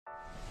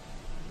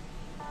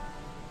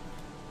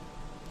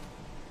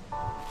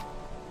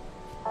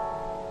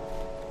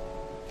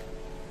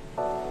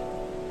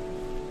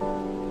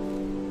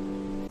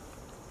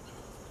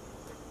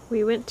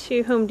We went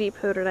to Home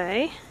Depot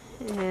today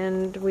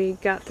and we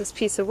got this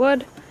piece of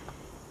wood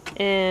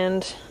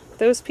and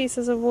those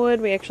pieces of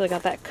wood. We actually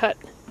got that cut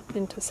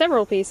into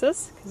several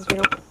pieces because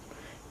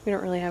we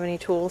don't really have any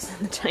tools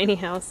in the tiny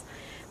house.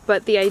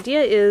 But the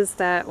idea is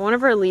that one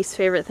of our least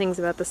favorite things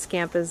about the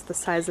Scamp is the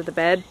size of the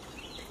bed.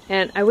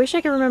 And I wish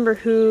I could remember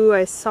who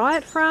I saw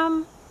it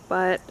from,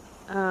 but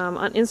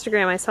on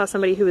Instagram I saw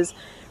somebody who was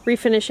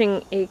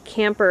refinishing a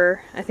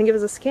camper. I think it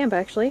was a Scamp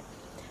actually.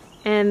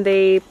 And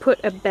they put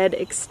a bed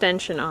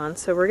extension on.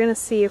 So we're gonna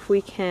see if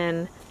we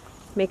can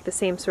make the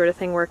same sort of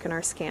thing work in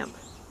our Scamp.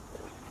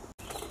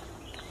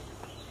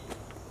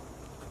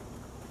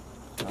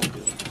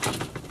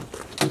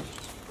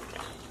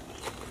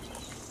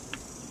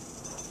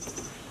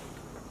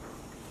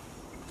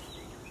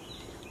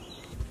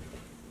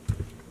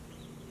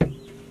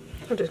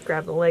 I'll just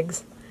grab the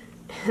legs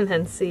and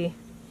then see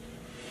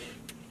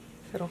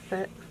if it'll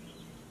fit.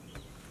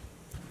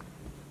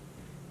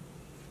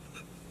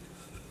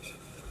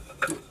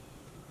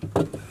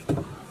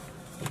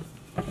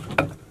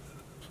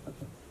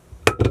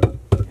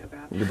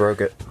 You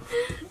broke it.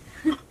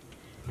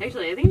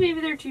 Actually, I think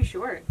maybe they're too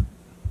short.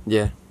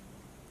 Yeah.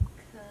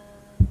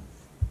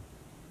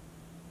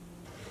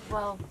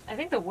 Well, I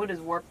think the wood is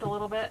warped a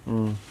little bit.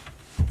 Mm.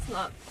 It's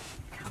not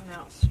coming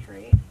out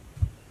straight.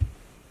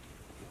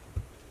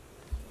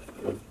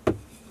 Yeah,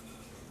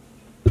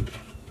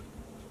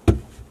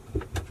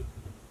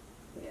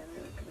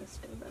 they're not gonna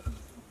stay better.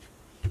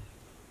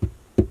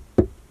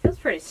 Feels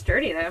pretty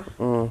sturdy though.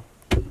 Mm.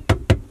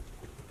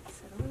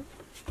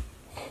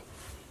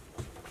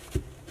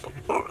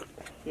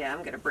 Yeah,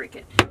 I'm gonna break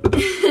it.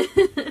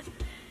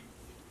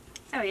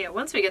 Oh yeah,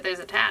 once we get those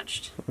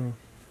attached,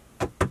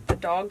 the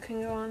dog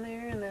can go on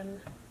there and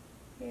then,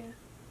 yeah.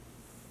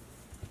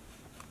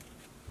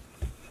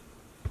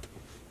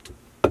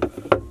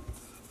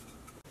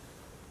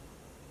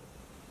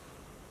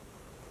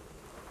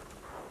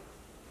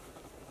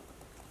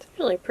 It's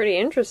really pretty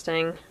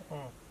interesting. We're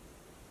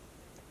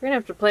gonna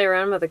have to play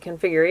around with the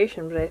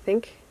configuration, but I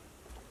think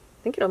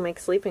it'll make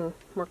sleeping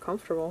more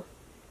comfortable.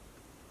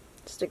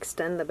 Just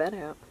extend the bed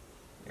out.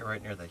 You're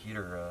right near the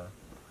heater.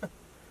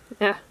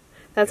 Yeah,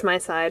 that's my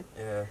side.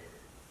 Yeah.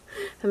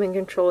 I'm in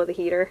control of the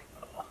heater.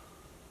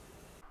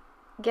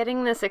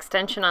 Getting this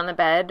extension on the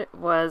bed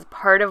was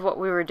part of what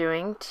we were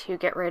doing to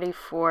get ready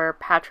for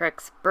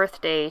Patrick's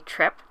birthday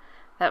trip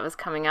that was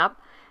coming up.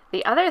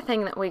 The other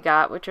thing that we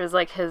got, which was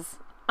like his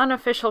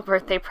unofficial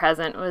birthday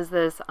present, was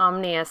this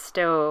Omnia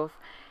stove.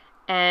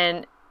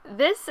 And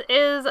this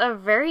is a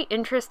very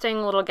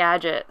interesting little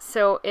gadget.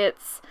 So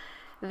it's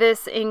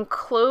this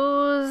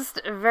enclosed,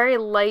 very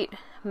light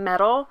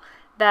metal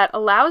that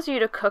allows you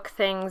to cook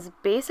things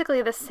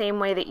basically the same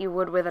way that you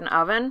would with an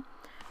oven,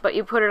 but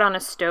you put it on a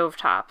stove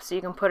top. So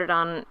you can put it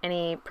on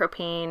any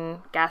propane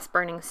gas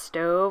burning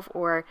stove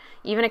or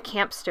even a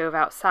camp stove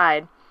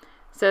outside.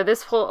 So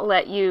this will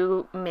let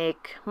you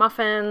make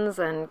muffins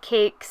and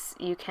cakes.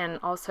 You can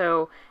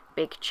also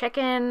bake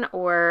chicken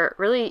or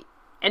really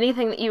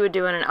anything that you would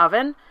do in an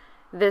oven.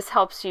 This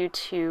helps you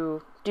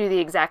to do the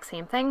exact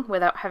same thing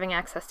without having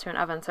access to an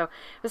oven. So it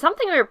was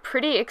something we were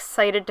pretty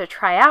excited to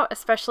try out,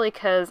 especially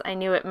because I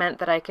knew it meant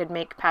that I could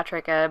make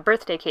Patrick a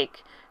birthday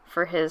cake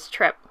for his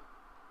trip.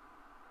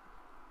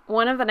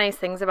 One of the nice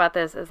things about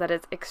this is that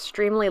it's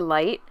extremely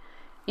light.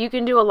 You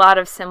can do a lot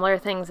of similar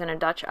things in a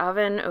Dutch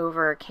oven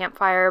over a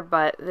campfire,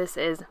 but this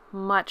is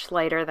much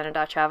lighter than a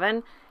Dutch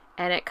oven,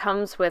 and it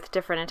comes with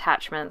different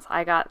attachments.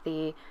 I got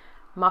the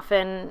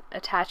muffin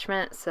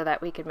attachment so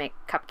that we could make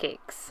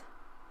cupcakes.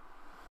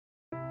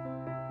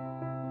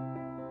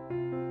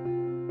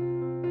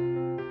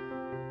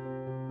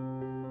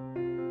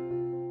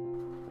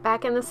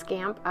 Back in the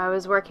Scamp, I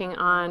was working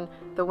on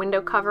the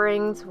window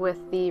coverings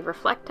with the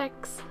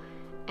Reflectix,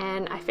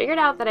 and I figured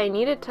out that I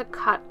needed to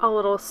cut a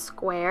little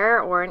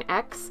square or an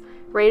X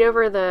right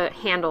over the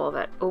handle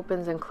that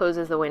opens and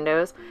closes the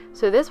windows.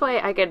 So this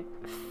way I could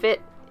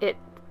fit it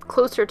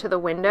closer to the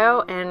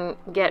window and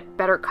get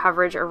better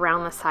coverage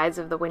around the sides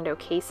of the window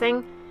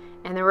casing.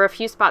 And there were a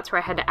few spots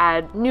where I had to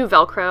add new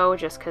Velcro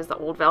just because the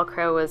old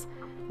Velcro was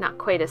not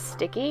quite as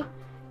sticky.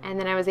 And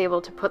then I was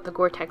able to put the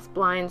Gore-Tex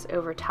blinds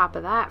over top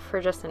of that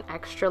for just an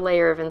extra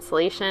layer of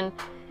insulation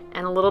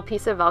and a little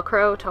piece of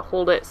Velcro to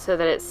hold it so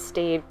that it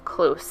stayed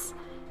close.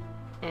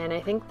 And I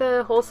think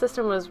the whole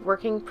system was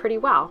working pretty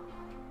well.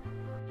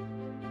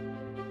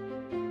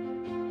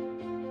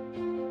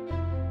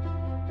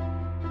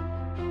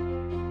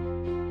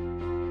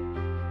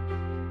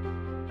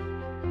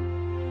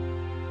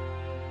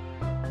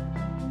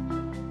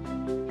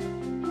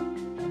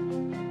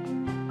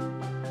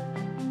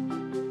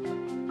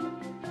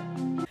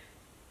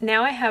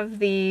 Now I have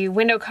the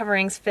window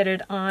coverings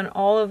fitted on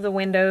all of the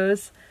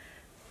windows.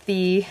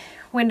 The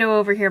window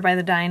over here by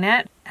the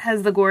dinette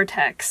has the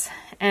Gore-Tex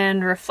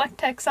and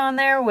Reflectix on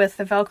there with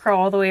the Velcro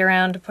all the way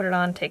around to put it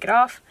on, take it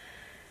off.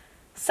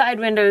 Side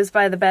windows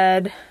by the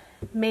bed,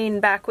 main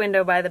back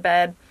window by the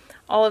bed,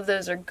 all of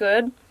those are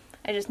good.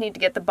 I just need to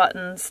get the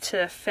buttons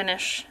to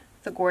finish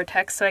the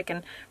Gore-Tex so I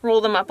can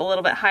roll them up a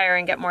little bit higher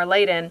and get more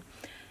light in.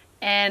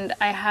 And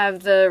I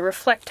have the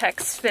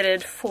Reflectex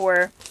fitted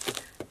for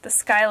the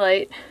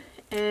skylight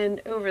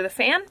and over the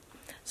fan.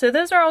 So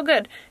those are all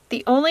good.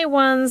 The only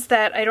ones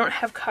that I don't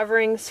have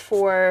coverings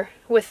for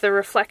with the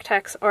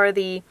Reflectex are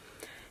the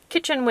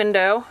kitchen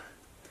window,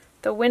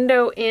 the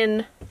window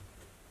in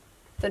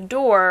the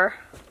door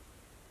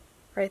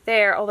right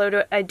there,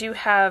 although I do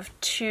have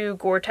 2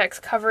 Gore-Tex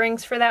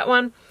coverings for that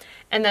one,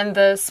 and then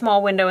the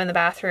small window in the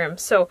bathroom.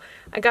 So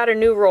I got a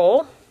new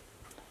roll.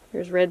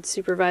 Here's Red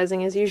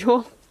supervising as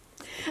usual.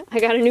 I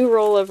got a new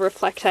roll of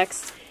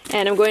Reflectex,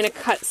 and I'm going to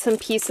cut some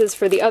pieces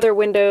for the other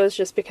windows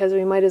just because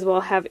we might as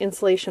well have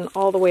insulation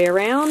all the way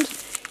around.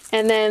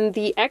 And then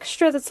the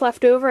extra that's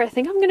left over, I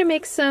think I'm going to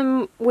make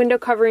some window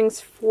coverings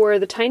for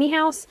the tiny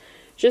house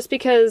just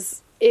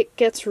because it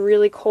gets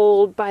really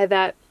cold by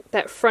that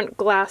front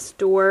glass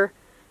door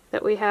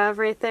that we have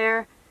right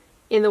there.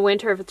 In the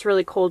winter, if it's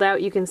really cold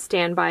out, you can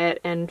stand by it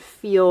and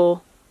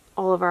feel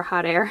all of our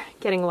hot air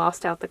getting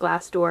lost out the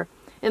glass door.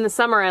 In the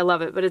summer, I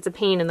love it, but it's a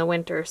pain in the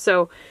winter.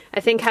 So I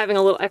think having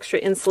a little extra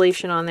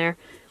insulation on there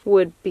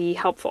would be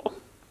helpful.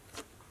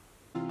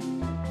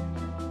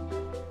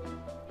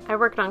 I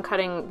worked on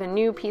cutting the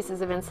new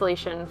pieces of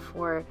insulation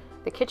for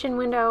the kitchen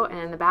window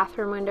and the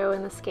bathroom window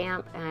in the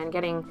Scamp and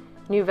getting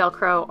new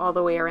Velcro all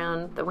the way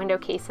around the window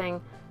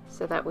casing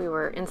so that we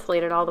were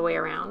insulated all the way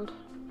around.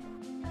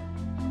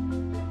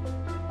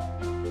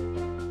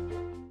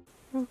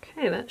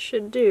 Okay, that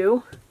should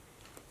do.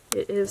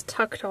 It is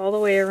tucked all the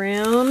way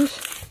around,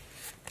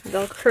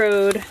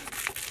 Velcroed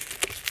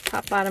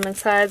top, bottom, and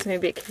sides.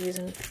 Maybe it could use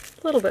a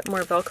little bit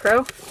more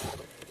Velcro.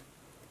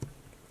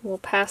 We'll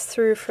pass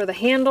through for the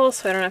handle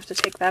so I don't have to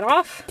take that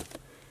off.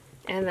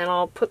 And then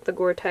I'll put the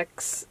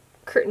Gore-Tex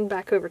curtain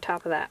back over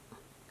top of that.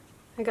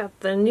 I got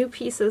the new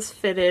pieces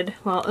fitted,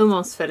 well,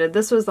 almost fitted.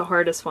 This was the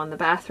hardest one, the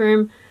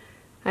bathroom.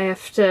 I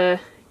have to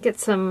get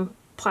some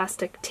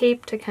plastic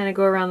tape to kind of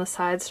go around the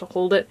sides to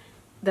hold it.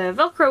 The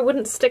Velcro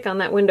wouldn't stick on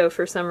that window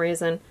for some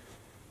reason.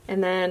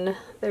 And then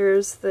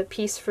there's the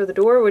piece for the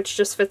door, which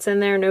just fits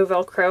in there, no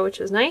Velcro, which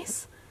is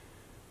nice.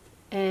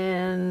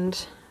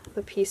 And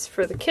the piece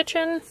for the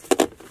kitchen,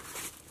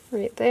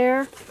 right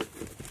there.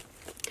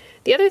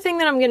 The other thing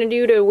that I'm going to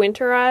do to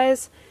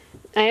winterize,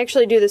 I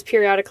actually do this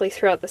periodically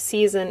throughout the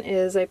season,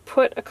 is I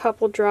put a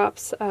couple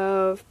drops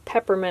of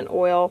peppermint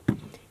oil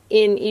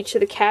in each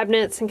of the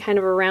cabinets and kind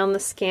of around the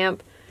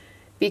Scamp,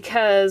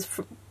 because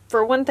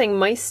for one thing,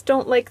 mice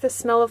don't like the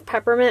smell of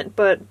peppermint,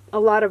 but a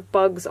lot of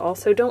bugs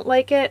also don't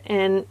like it,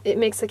 and it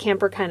makes the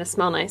camper kind of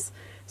smell nice.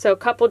 So a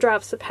couple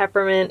drops of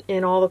peppermint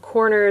in all the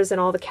corners and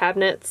all the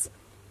cabinets.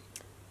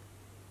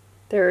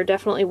 There are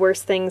definitely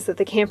worse things that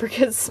the camper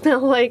could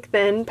smell like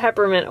than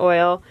peppermint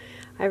oil.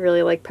 I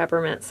really like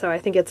peppermint, so I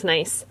think it's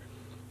nice.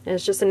 And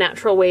it's just a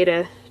natural way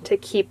to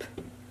keep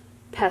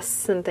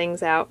pests and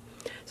things out.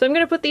 So I'm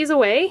going to put these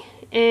away,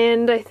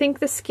 and I think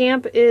the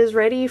Scamp is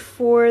ready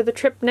for the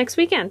trip next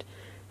weekend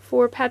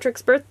for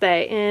Patrick's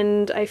birthday,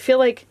 and I feel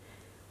like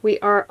we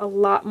are a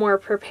lot more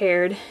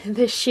prepared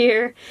this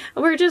year.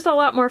 We're just a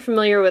lot more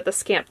familiar with the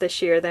Scamp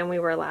this year than we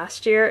were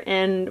last year,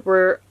 and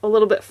we're a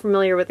little bit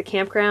familiar with the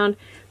campground,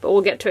 but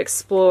we'll get to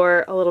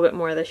explore a little bit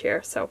more this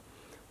year, so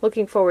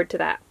looking forward to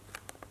that.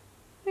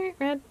 Alright,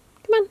 Red,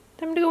 come on,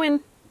 time to go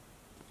in.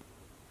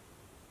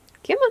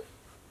 Come on.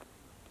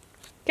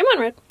 Come on,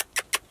 Red.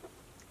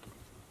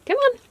 Come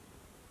on.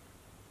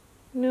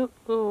 No,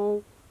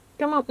 oh,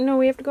 come on, no,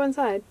 we have to go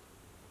inside.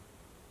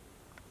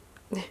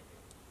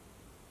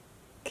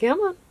 Come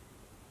on.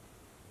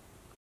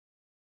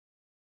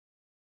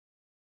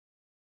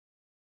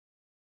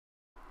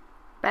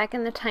 Back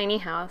in the tiny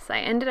house, I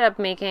ended up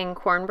making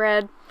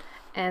cornbread,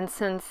 and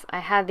since I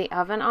had the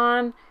oven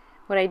on,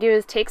 what I do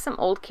is take some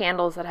old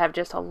candles that have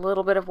just a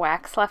little bit of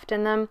wax left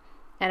in them,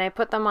 and I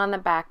put them on the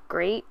back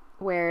grate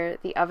where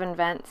the oven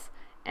vents,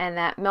 and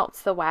that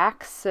melts the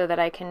wax so that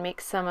I can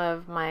make some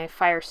of my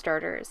fire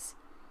starters.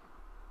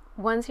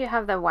 Once you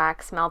have the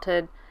wax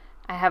melted,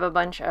 I have a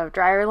bunch of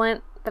dryer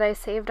lint that I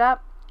saved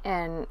up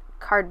and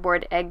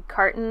cardboard egg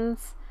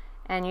cartons,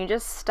 and you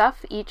just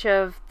stuff each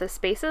of the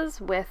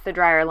spaces with the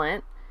dryer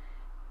lint,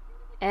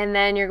 and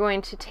then you're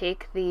going to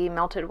take the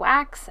melted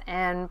wax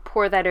and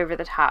pour that over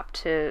the top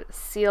to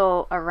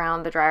seal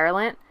around the dryer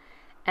lint.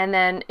 And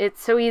then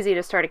it's so easy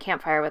to start a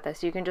campfire with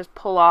this. You can just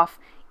pull off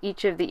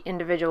each of the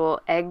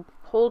individual egg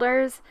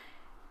holders.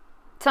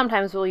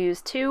 Sometimes we'll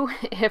use 2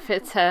 if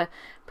it's a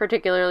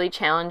particularly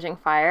challenging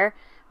fire,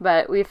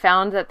 but we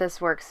found that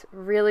this works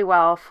really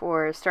well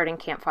for starting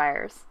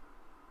campfires.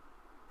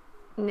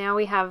 Now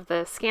we have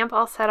the Scamp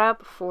all set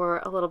up for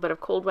a little bit of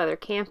cold weather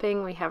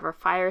camping. We have our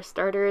fire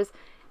starters,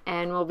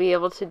 and we'll be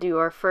able to do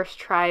our first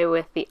try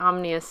with the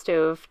Omnia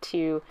stove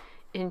to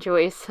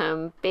enjoy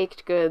some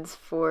baked goods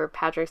for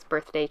Patrick's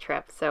birthday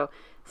trip. So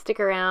stick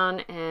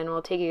around and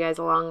we'll take you guys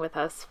along with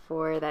us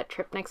for that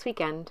trip next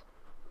weekend.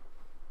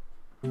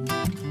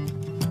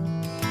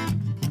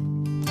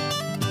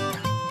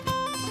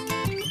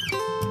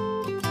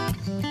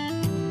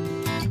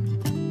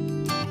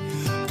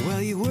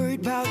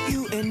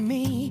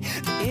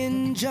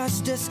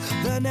 justice,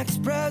 the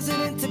next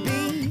president to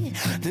be.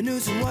 The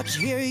news and what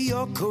you hear,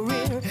 your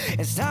career.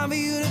 It's time for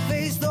you to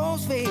face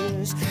those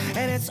fears,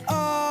 and it's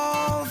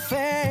all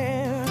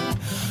fair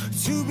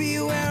to be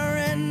aware,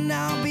 and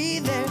I'll be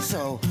there.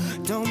 So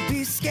don't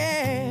be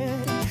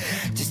scared.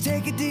 Just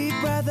take a deep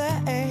breath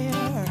of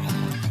air.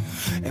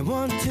 And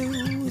 1,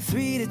 2,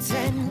 3 to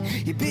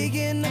 10, you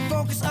begin to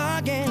focus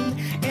again.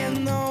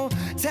 And though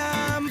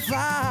time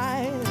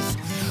flies,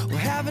 we'll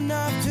have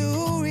enough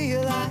to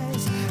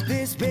realize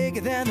this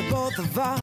bigger than the both of us.